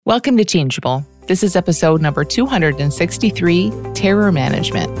Welcome to Changeable. This is episode number 263, Terror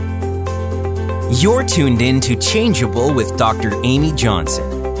Management. You're tuned in to Changeable with Dr. Amy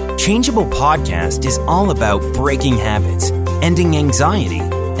Johnson. Changeable podcast is all about breaking habits, ending anxiety,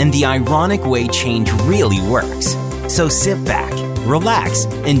 and the ironic way change really works. So sit back, relax,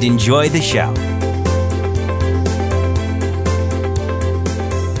 and enjoy the show.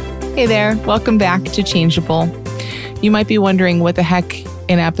 Hey there, welcome back to Changeable. You might be wondering what the heck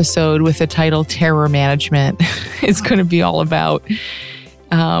an episode with the title Terror Management is going to be all about,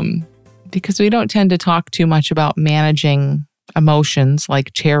 because we don't tend to talk too much about managing emotions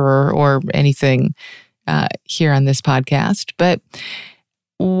like terror or anything here on this podcast. But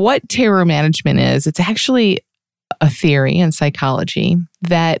what terror management is, it's actually a theory in psychology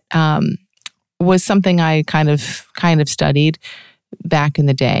that was something I kind of studied back in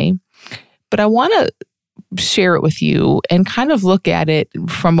the day. But I want to share it with you and kind of look at it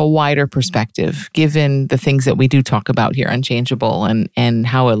from a wider perspective, given the things that we do talk about here on Changeable and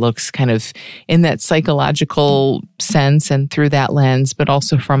how it looks kind of in that psychological sense and through that lens, but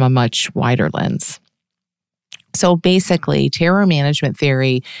also from a much wider lens. So basically, terror management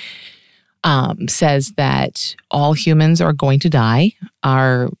theory says that all humans are going to die.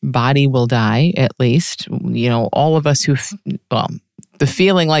 Our body will die, at least. You know, all of us the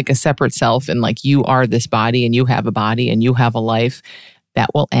feeling like a separate self and like you are this body and you have a body and you have a life, that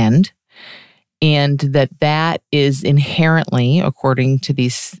will end. And that is inherently, according to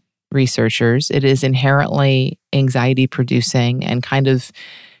these researchers, it is inherently anxiety producing and kind of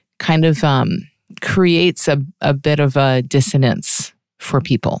creates a bit of a dissonance for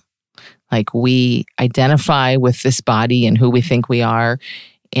people. Like we identify with this body and who we think we are,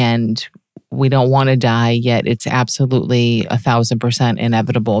 and we don't want to die, yet it's absolutely 1,000%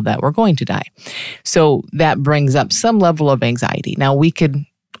 inevitable that we're going to die. So that brings up some level of anxiety. Now we could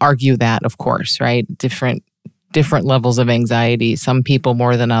argue that, of course, right? Different levels of anxiety. Some people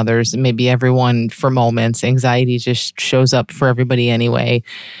more than others. Maybe everyone for moments. Anxiety just shows up for everybody anyway.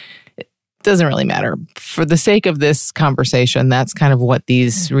 It doesn't really matter. For the sake of this conversation, that's kind of what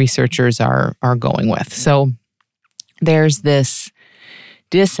these researchers are going with. So there's this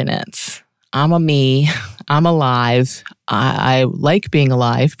dissonance. I'm a me, I'm alive, I like being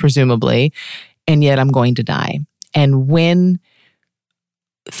alive, presumably, and yet I'm going to die. And when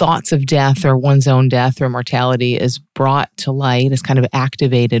thoughts of death or one's own death or mortality is brought to light, is kind of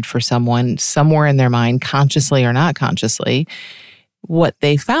activated for someone somewhere in their mind, consciously or not consciously, what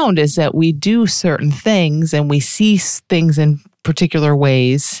they found is that we do certain things and we see things in particular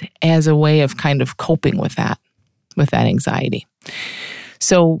ways as a way of kind of coping with that anxiety.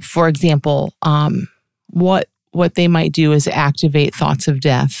 So, for example, what they might do is activate thoughts of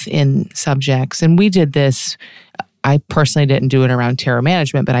death in subjects. And we did this. I personally didn't do it around terror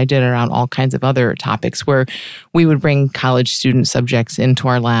management, but I did it around all kinds of other topics where we would bring college student subjects into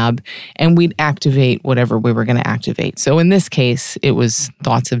our lab and we'd activate whatever we were going to activate. So in this case, it was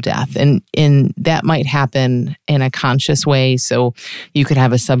thoughts of death. And that might happen in a conscious way. So you could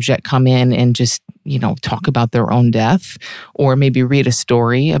have a subject come in and just, talk about their own death, or maybe read a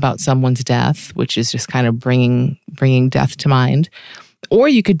story about someone's death, which is just kind of bringing death to mind. Or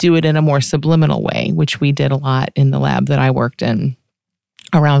you could do it in a more subliminal way, which we did a lot in the lab that I worked in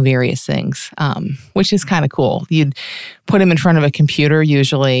around various things, which is kind of cool. You'd put them in front of a computer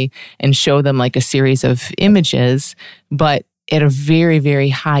usually and show them like a series of images, but at a very, very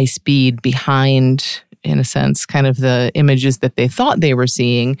high speed behind, in a sense, kind of the images that they thought they were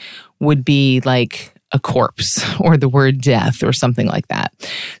seeing would be like a corpse or the word death or something like that.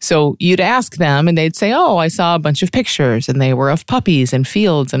 So you'd ask them and they'd say, oh, I saw a bunch of pictures and they were of puppies and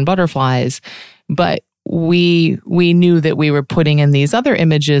fields and butterflies. But we knew that we were putting in these other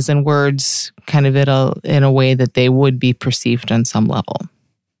images and words kind of in a way that they would be perceived on some level.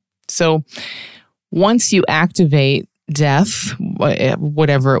 So once you activate death,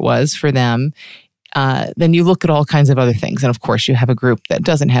 whatever it was for them, then you look at all kinds of other things. And of course, you have a group that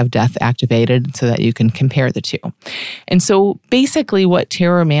doesn't have death activated so that you can compare the two. And so basically what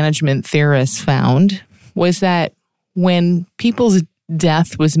terror management theorists found was that when people's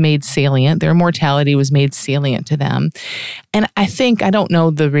death was made salient, their mortality was made salient to them. And I don't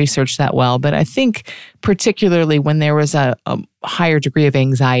know the research that well, but I think particularly when there was a higher degree of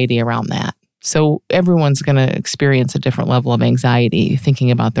anxiety around that. So everyone's going to experience a different level of anxiety thinking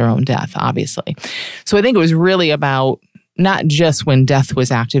about their own death, obviously. So I think it was really about not just when death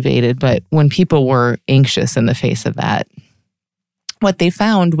was activated, but when people were anxious in the face of that. What they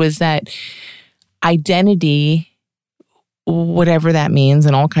found was that identity, whatever that means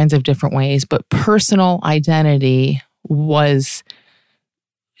in all kinds of different ways, but personal identity was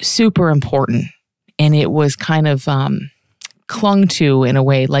super important. And it was kind of clung to in a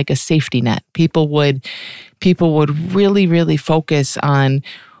way like a safety net. People would really, really focus on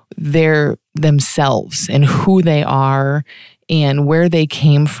themselves and who they are and where they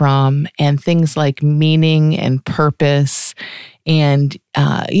came from, and things like meaning and purpose, and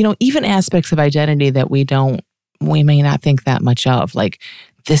even aspects of identity that we may not think that much of, like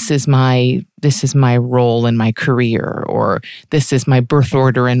this is my role in my career, or this is my birth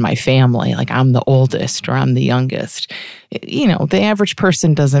order in my family, like I'm the oldest or I'm the youngest. The average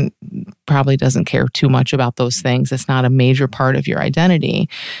person probably doesn't care too much about those things. It's not a major part of your identity.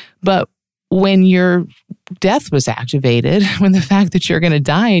 But when your death was activated, when the fact that you're going to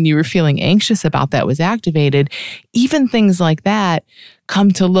die and you were feeling anxious about that was activated, even things like that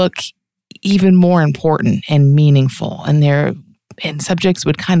come to look even more important and meaningful, and subjects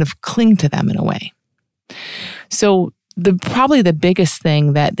would kind of cling to them in a way. So probably the biggest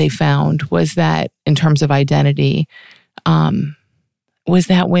thing that they found was that, in terms of identity, was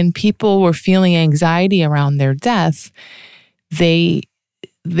that when people were feeling anxiety around their death,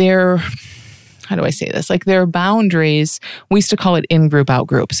 their how do I say this? Like their boundaries, we used to call it in-group,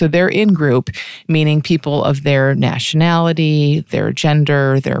 out-group. So their in-group, meaning people of their nationality, their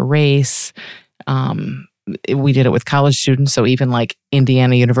gender, their race. We did it with college students. So even like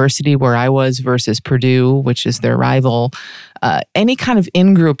Indiana University, where I was, versus Purdue, which is their rival, any kind of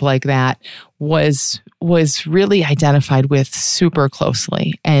in-group like that was really identified with super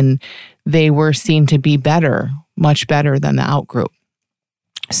closely. And they were seen to be much better than the out-group.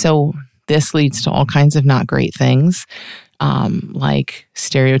 So this leads to all kinds of not great things, like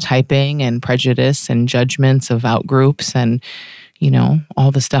stereotyping and prejudice and judgments of out-groups, and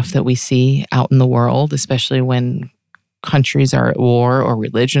all the stuff that we see out in the world, especially when countries are at war or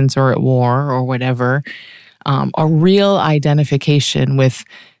religions are at war or whatever. A real identification with,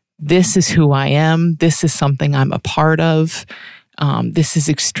 this is who I am, this is something I'm a part of.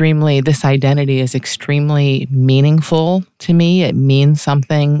 This identity is extremely meaningful to me. It means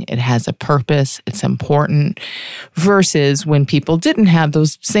something. It has a purpose. It's important. Versus when people didn't have,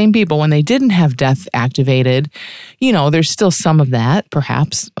 those same people, when they didn't have death activated, there's still some of that,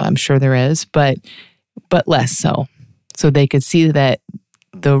 perhaps. I'm sure there is, but less so. So they could see that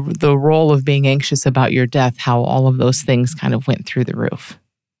the role of being anxious about your death, how all of those things kind of went through the roof.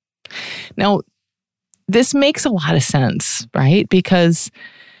 Now, this makes a lot of sense, right? Because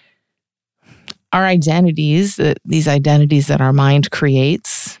our identities, these identities that our mind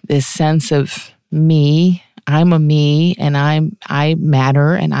creates, this sense of me, I'm a me, and I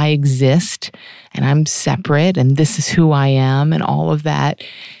matter, and I exist, and I'm separate, and this is who I am, and all of that,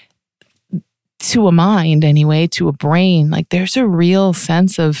 to a mind anyway, to a brain, like there's a real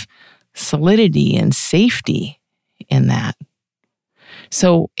sense of solidity and safety in that.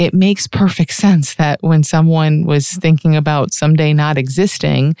 So it makes perfect sense that when someone was thinking about someday not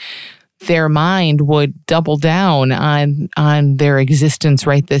existing, their mind would double down on their existence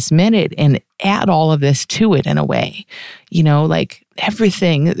right this minute and add all of this to it in a way. Like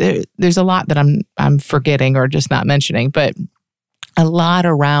everything, there's a lot that I'm forgetting or just not mentioning, but a lot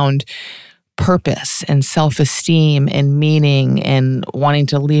around purpose and self-esteem and meaning and wanting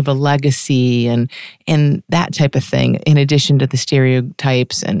to leave a legacy and that type of thing, in addition to the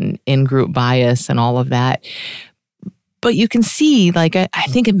stereotypes and in-group bias and all of that. But you can see, like, I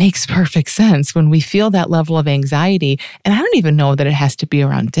think it makes perfect sense when we feel that level of anxiety. And I don't even know that it has to be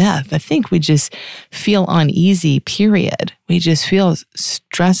around death. I think we just feel uneasy, period. We just feel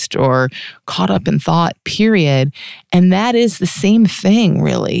stressed or caught up in thought, period. And that is the same thing,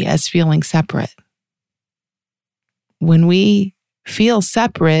 really, as feeling separate. When we feel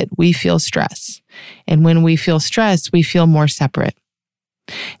separate, we feel stress. And when we feel stressed, we feel more separate.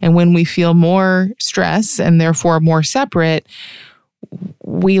 And when we feel more stress and therefore more separate,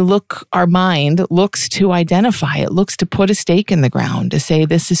 our mind looks to identify, it looks to put a stake in the ground to say,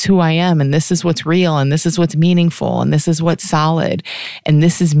 this is who I am, and this is what's real, and this is what's meaningful, and this is what's solid, and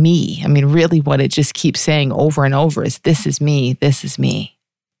this is me. I mean, really what it just keeps saying over and over is, this is me, this is me.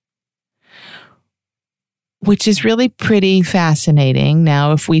 Which is really pretty fascinating.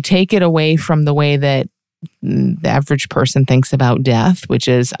 Now, if we take it away from the way that the average person thinks about death, which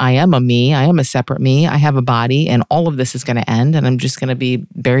is, I am a me, I am a separate me, I have a body, and all of this is going to end, and I'm just going to be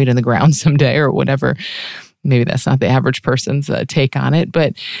buried in the ground someday or whatever. Maybe that's not the average person's take on it.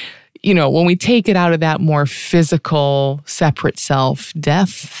 But, when we take it out of that more physical, separate self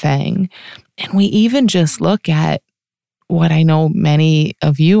death thing, and we even just look at what I know many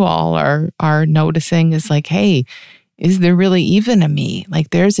of you all are noticing is like, hey, is there really even a me? Like,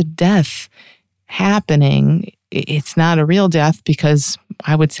 there's a death happening. It's not a real death because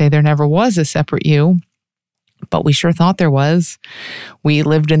I would say there never was a separate you, but we sure thought there was. We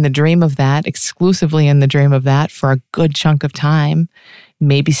lived in the dream of that, exclusively in the dream of that for a good chunk of time.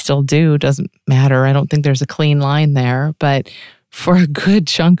 Maybe still do, doesn't matter. I don't think there's a clean line there, but for a good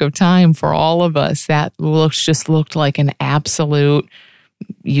chunk of time for all of us, that just looked like an absolute,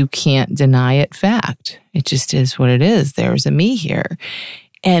 you can't deny it fact. It just is what it is. There's a me here.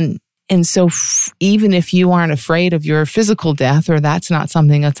 And so even if you aren't afraid of your physical death, or that's not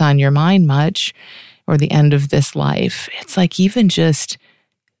something that's on your mind much, or the end of this life, it's like even just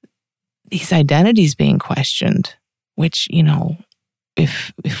these identities being questioned, which,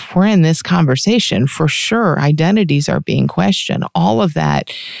 if we're in this conversation, for sure, identities are being questioned. All of that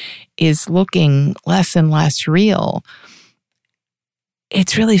is looking less and less real.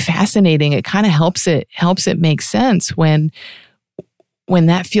 It's really fascinating. It kind of helps it make sense when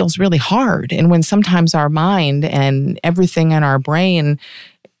that feels really hard, and when sometimes our mind and everything in our brain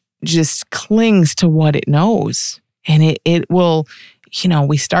just clings to what it knows. And it will,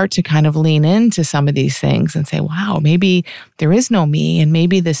 we start to kind of lean into some of these things and say, wow, maybe there is no me, and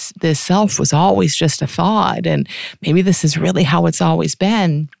maybe this self was always just a thought, and maybe this is really how it's always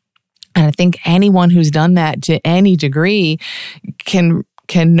been. And I think anyone who's done that to any degree can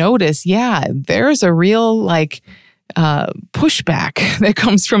notice, yeah, there's a real pushback that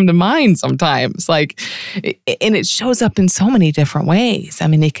comes from the mind sometimes. And it shows up in so many different ways. I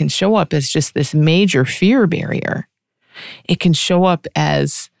mean, it can show up as just this major fear barrier. It can show up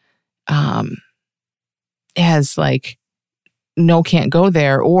as no, can't go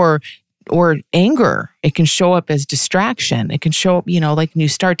there, or anger. It can show up as distraction. It can show up, when you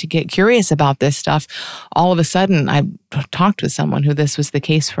start to get curious about this stuff, all of a sudden, I talked with someone who this was the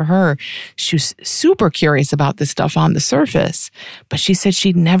case for her. She was super curious about this stuff on the surface, but she said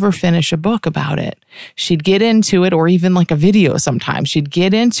she'd never finish a book about it. She'd get into it, or even a video sometimes. She'd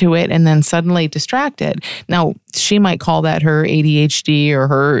get into it and then suddenly distracted. Now, she might call that her ADHD or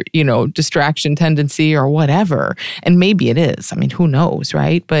her, distraction tendency or whatever. And maybe it is. I mean, who knows,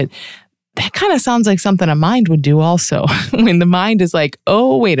 right? But that kind of sounds like something a mind would do also. When the mind is like,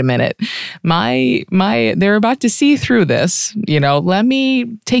 oh, wait a minute, they're about to see through this, let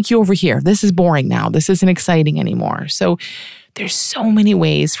me take you over here. This is boring now. This isn't exciting anymore. So there's so many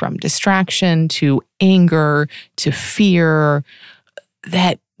ways, from distraction to anger to fear,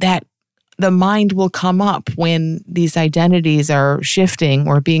 that the mind will come up when these identities are shifting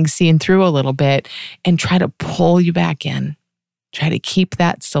or being seen through a little bit, and try to pull you back in. Try to keep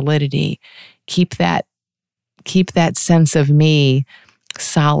that solidity, keep that sense of me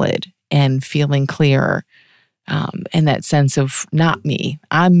solid and feeling clear, and that sense of not me.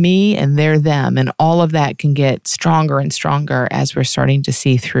 I'm me and they're them. And all of that can get stronger and stronger as we're starting to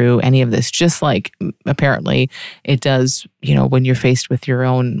see through any of this, just like apparently it does, when you're faced with your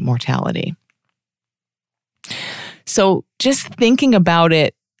own mortality. So just thinking about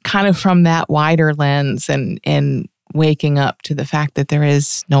it kind of from that wider lens, and waking up to the fact that there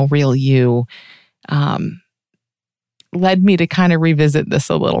is no real you, led me to kind of revisit this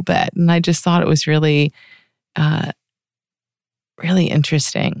a little bit. And I just thought it was really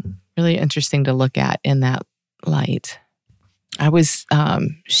interesting to look at in that light. I was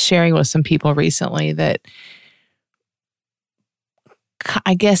sharing with some people recently that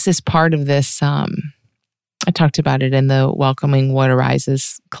I guess as part of this, I talked about it in the Welcoming What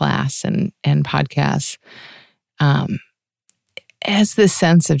Arises class and podcast, as this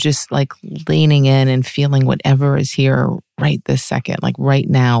sense of just leaning in and feeling whatever is here right this second, right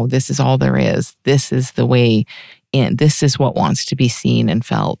now, this is all there is. This is the way in. This is what wants to be seen and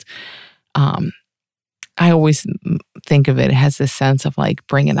felt. I always think of it as this sense of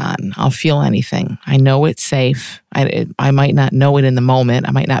bring it on. I'll feel anything. I know it's safe. I might not know it in the moment.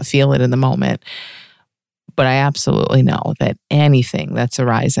 I might not feel it in the moment, but I absolutely know that anything that's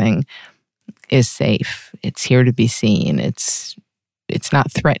arising is safe. It's here to be seen. It's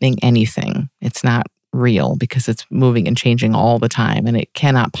not threatening anything. It's not real because it's moving and changing all the time. And it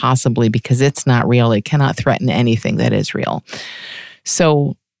cannot possibly, because it's not real, it cannot threaten anything that is real.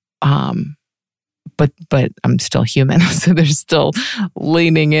 So, but I'm still human. So there's still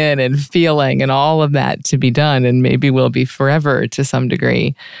leaning in and feeling and all of that to be done, and maybe will be forever to some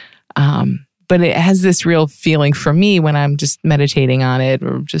degree. But it has this real feeling for me when I'm just meditating on it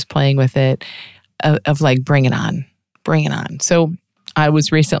or just playing with it of bring it on, bring it on. So I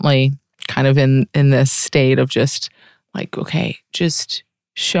was recently kind of in this state of just okay, just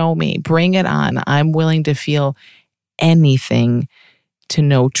show me, bring it on. I'm willing to feel anything to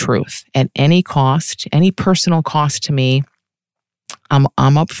know truth at any cost, any personal cost to me. I'm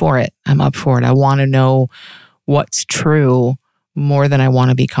up for it. I'm up for it. I want to know what's true more than I want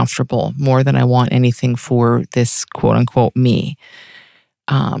to be comfortable, more than I want anything for this quote unquote me,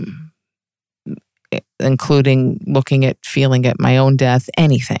 including looking at, feeling at my own death,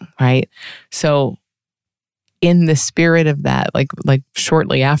 anything, right? So in the spirit of that, like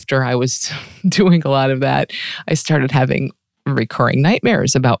shortly after I was doing a lot of that, I started having recurring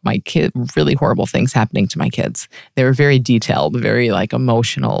nightmares about my kid, really horrible things happening to my kids. They were very detailed, very like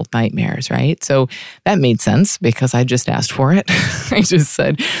emotional nightmares, right? So that made sense because I just asked for it. I just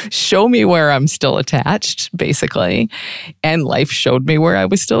said, show me where I'm still attached, basically. And life showed me where I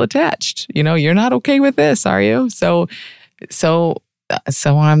was still attached. You know, you're not okay with this, are you? So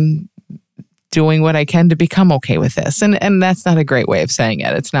I'm doing what I can to become okay with this. And that's not a great way of saying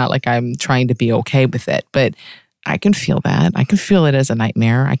it. It's not like I'm trying to be okay with it, but I can feel that. I can feel it as a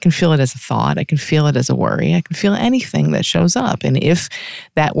nightmare. I can feel it as a thought. I can feel it as a worry. I can feel anything that shows up. And if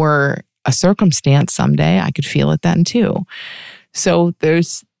that were a circumstance someday, I could feel it then too. So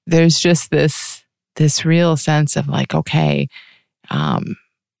there's just this real sense of like, okay, I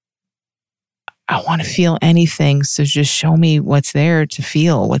want to feel anything, so just show me what's there to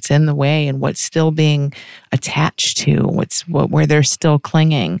feel, what's in the way, and what's still being attached to, where they're still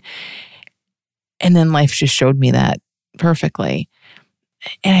clinging. And then life just showed me that perfectly.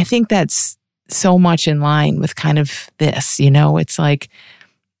 And I think that's so much in line with kind of this, you know, it's like,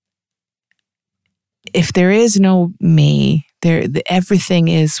 if there is no me, everything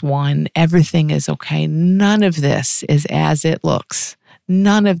is one, everything is okay. None of this is as it looks.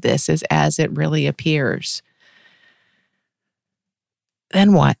 None of this is as it really appears.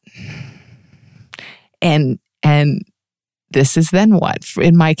 Then what? And this is then what,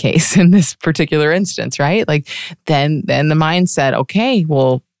 in my case, in this particular instance, right? Like, then the mind said, okay,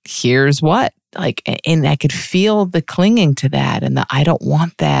 well, here's what. Like, and I could feel the clinging to that and the I don't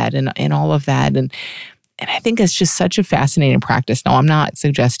want that and all of that. And I think it's just such a fascinating practice. Now, I'm not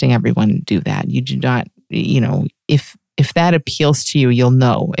suggesting everyone do that. You do not, you know, if that appeals to you, you'll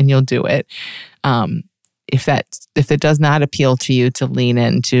know and you'll do it. If it does not appeal to you to lean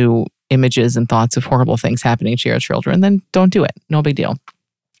into images and thoughts of horrible things happening to your children, then don't do it. No big deal.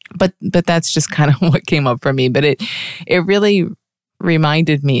 But that's just kind of what came up for me. But it really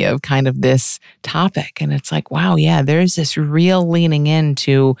reminded me of kind of this topic. And it's like, wow, yeah, there's this real leaning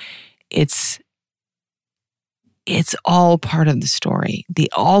into it's all part of the story.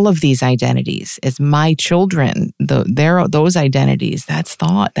 All of these identities as my children, those identities, that's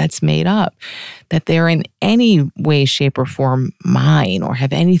thought, that's made up, that they're in any way, shape, or form mine or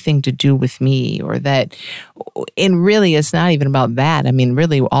have anything to do with me, or that, and really it's not even about that. I mean,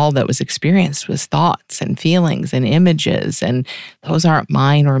 really all that was experienced was thoughts and feelings and images, and those aren't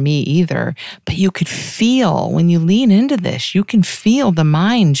mine or me either. But you could feel, when you lean into this, you can feel the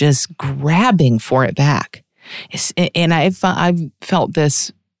mind just grabbing for it back. And I've felt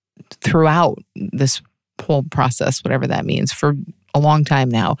this throughout this whole process, whatever that means, for a long time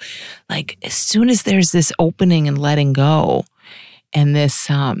now. Like, as soon as there's this opening and letting go and this,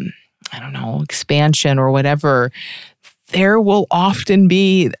 expansion or whatever, there will often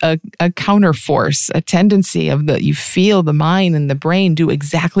be a counterforce, a tendency of you feel the mind and the brain do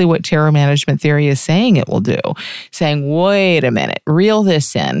exactly what terror management theory is saying it will do. Saying, wait a minute, reel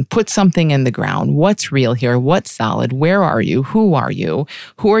this in, put something in the ground. What's real here? What's solid? Where are you? Who are you?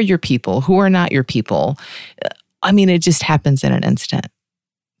 Who are your people? Who are not your people? I mean, it just happens in an instant.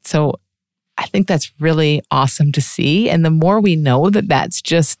 So I think that's really awesome to see. And the more we know that that's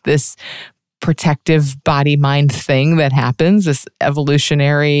just this protective body-mind thing that happens, this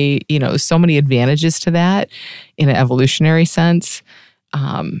evolutionary, so many advantages to that in an evolutionary sense,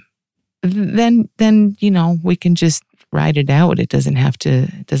 then we can just ride it out. It doesn't have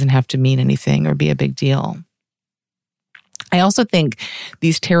to mean anything or be a big deal. I also think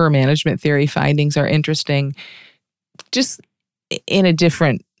these terror management theory findings are interesting just at a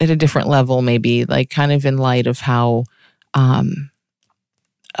different level, maybe, like kind of in light of how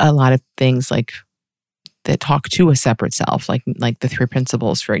a lot of things like that talk to a separate self, like the 3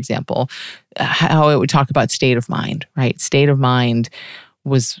 principles, for example, how it would talk about state of mind, right? State of mind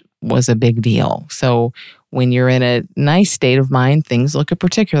was a big deal. So when you're in a nice state of mind, things look a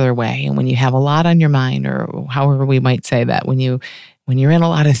particular way. And when you have a lot on your mind, or however we might say that, when you're in a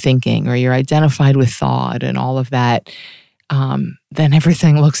lot of thinking, or you're identified with thought and all of that, then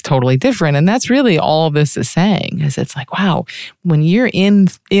everything looks totally different. And that's really all this is saying, is it's like, wow, when you're in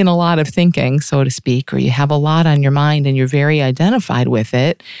a lot of thinking, so to speak, or you have a lot on your mind and you're very identified with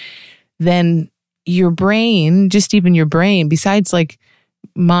it, then your brain, just even your brain, besides like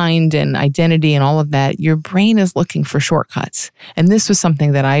mind and identity and all of that, your brain is looking for shortcuts. And this was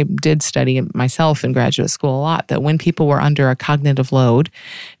something that I did study myself in graduate school a lot, that when people were under a cognitive load,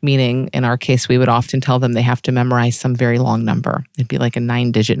 meaning in our case, we would often tell them they have to memorize some very long number. It'd be like a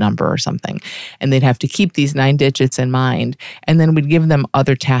 9-digit number or something. And they'd have to keep these 9 digits in mind. And then we'd give them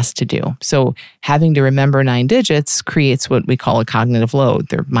other tasks to do. So having to remember 9 digits creates what we call a cognitive load.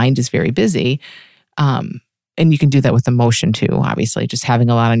 Their mind is very busy. And you can do that with emotion too, obviously, just having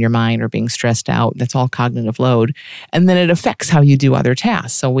a lot on your mind or being stressed out. That's all cognitive load. And then it affects how you do other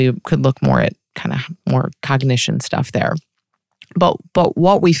tasks. So we could look more at kind of more cognition stuff there. But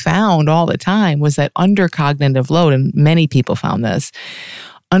what we found all the time was that under cognitive load, and many people found this,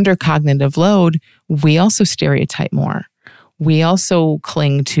 under cognitive load, we also stereotype more. We also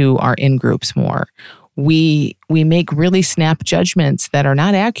cling to our in-groups more. We make really snap judgments that are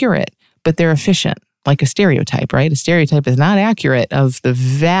not accurate, but they're efficient. Like a stereotype, right? A stereotype is not accurate of the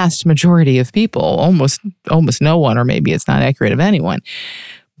vast majority of people, almost no one, or maybe it's not accurate of anyone.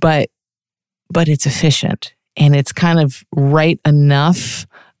 But it's efficient, and it's kind of right enough,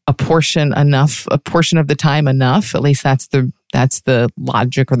 a portion of the time enough. At least that's the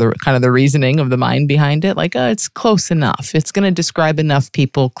logic or the kind of the reasoning of the mind behind it. Like, it's close enough. It's going to describe enough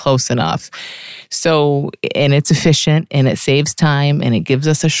people close enough. So, and it's efficient, and it saves time, and it gives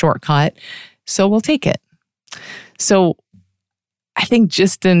us a shortcut. So we'll take it. So I think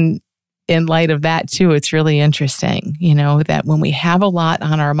just in light of that too, it's really interesting, that when we have a lot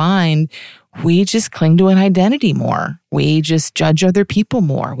on our mind, we just cling to an identity more. We just judge other people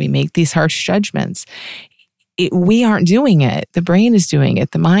more. We make these harsh judgments. We aren't doing it. The brain is doing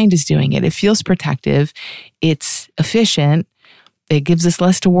it. The mind is doing it. It feels protective. It's efficient. It gives us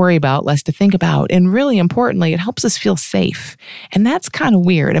less to worry about, less to think about. And really importantly, it helps us feel safe. And that's kind of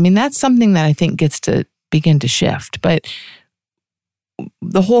weird. I mean, that's something that I think gets to begin to shift. But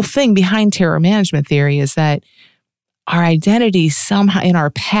the whole thing behind terror management theory is that our identity somehow in our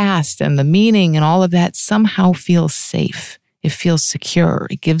past and the meaning and all of that somehow feels safe. It feels secure.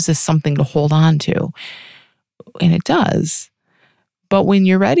 It gives us something to hold on to. And it does. But when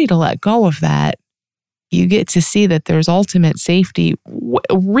you're ready to let go of that, you get to see that there's ultimate safety,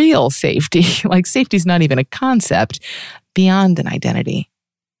 real safety, like safety is not even a concept, beyond an identity.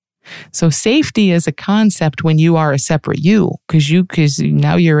 So safety is a concept when you are a separate you, because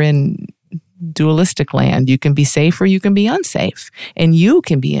now you're in dualistic land. You can be safe or you can be unsafe. And you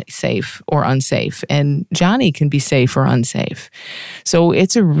can be safe or unsafe. And Johnny can be safe or unsafe. So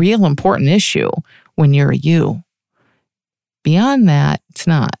it's a real important issue when you're a you. Beyond that, it's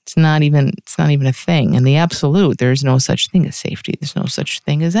not even a thing. In the absolute, there's no such thing as safety. There's no such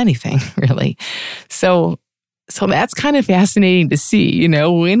thing as anything, really. So that's kind of fascinating to see,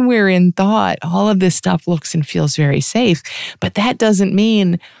 when we're in thought, all of this stuff looks and feels very safe, but that doesn't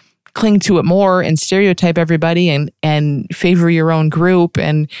mean cling to it more and stereotype everybody and favor your own group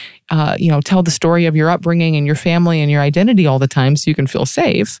and, tell the story of your upbringing and your family and your identity all the time so you can feel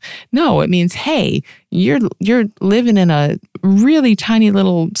safe. No, it means, hey, you're living in a really tiny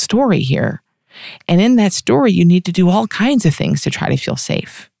little story here. And in that story, you need to do all kinds of things to try to feel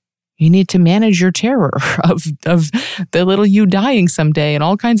safe. You need to manage your terror of the little you dying someday and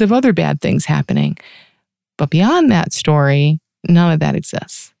all kinds of other bad things happening. But beyond that story, none of that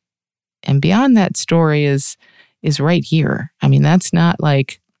exists. And beyond that story is right here. I mean, that's not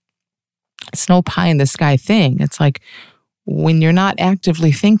like, it's no pie in the sky thing. It's like when you're not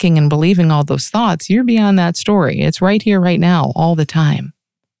actively thinking and believing all those thoughts, you're beyond that story. It's right here, right now, all the time.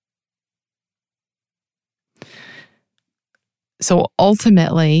 So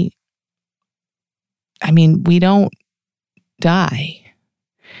ultimately, I mean, we don't die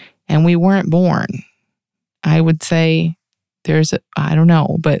and we weren't born. I would say I don't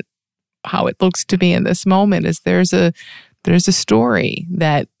know, but how it looks to me in this moment is there's a story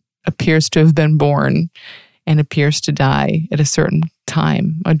that appears to have been born and appears to die at a certain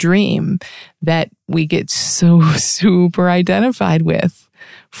time, a dream that we get so super identified with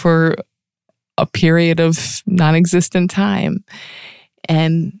for a period of non-existent time.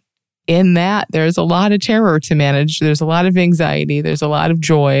 And in that, there's a lot of terror to manage. There's a lot of anxiety. There's a lot of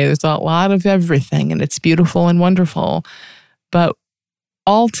joy. There's a lot of everything, and it's beautiful and wonderful. But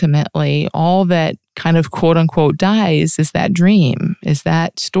ultimately, all that kind of quote unquote dies is that dream, is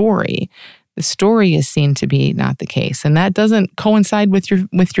that story. The story is seen to be not the case. And that doesn't coincide with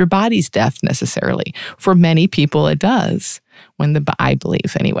your body's death necessarily. For many people, it does. I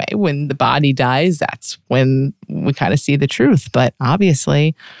believe anyway, when the body dies, that's when we kind of see the truth. But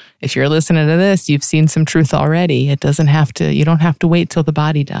obviously, if you're listening to this, you've seen some truth already. You don't have to wait till the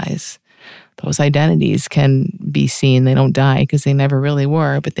body dies. those identities can be seen. They don't die because they never really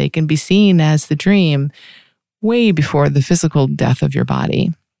were, but they can be seen as the dream way before the physical death of your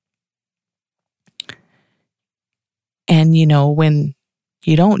body. And, when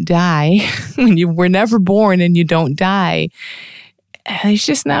you don't die, when you were never born and you don't die, there's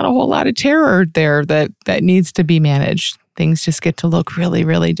just not a whole lot of terror there that needs to be managed. Things just get to look really,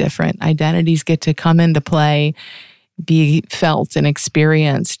 really different. Identities get to come into play, be felt and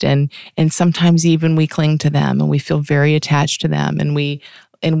experienced, and sometimes even we cling to them and we feel very attached to them, and we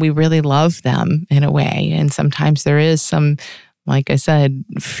really love them in a way. And sometimes there is some, like I said,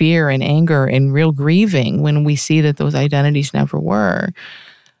 fear and anger and real grieving when we see that those identities never were.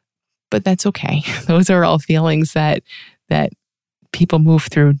 But that's okay. Those are all feelings that people move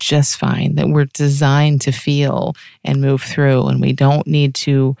through just fine, that we're designed to feel and move through. And we don't need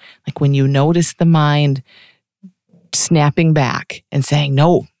to, like when you notice the mind snapping back and saying,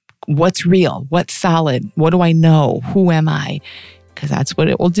 no, what's real? What's solid? What do I know? Who am I? Because that's what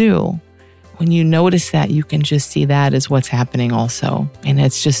it will do. When you notice that, you can just see that as what's happening also. And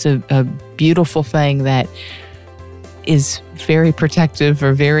it's just a beautiful thing that is very protective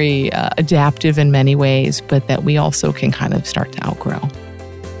or very adaptive in many ways, but that we also can kind of start to outgrow.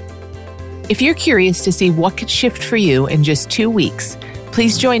 If you're curious to see what could shift for you in just 2 weeks,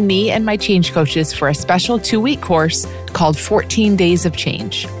 please join me and my change coaches for a special 2-week course called 14 Days of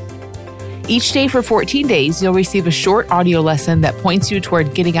Change. Each day for 14 days, you'll receive a short audio lesson that points you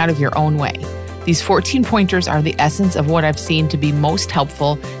toward getting out of your own way. These 14 pointers are the essence of what I've seen to be most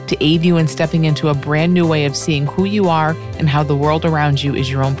helpful to aid you in stepping into a brand new way of seeing who you are and how the world around you is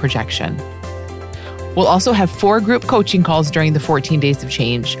your own projection. We'll also have 4 group coaching calls during the 14 Days of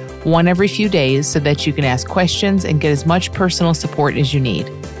Change, one every few days, so that you can ask questions and get as much personal support as you need.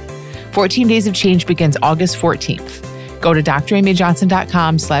 14 Days of Change begins August 14th. Go to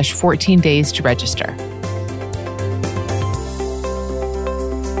dramyjohnson.com/14 days to register.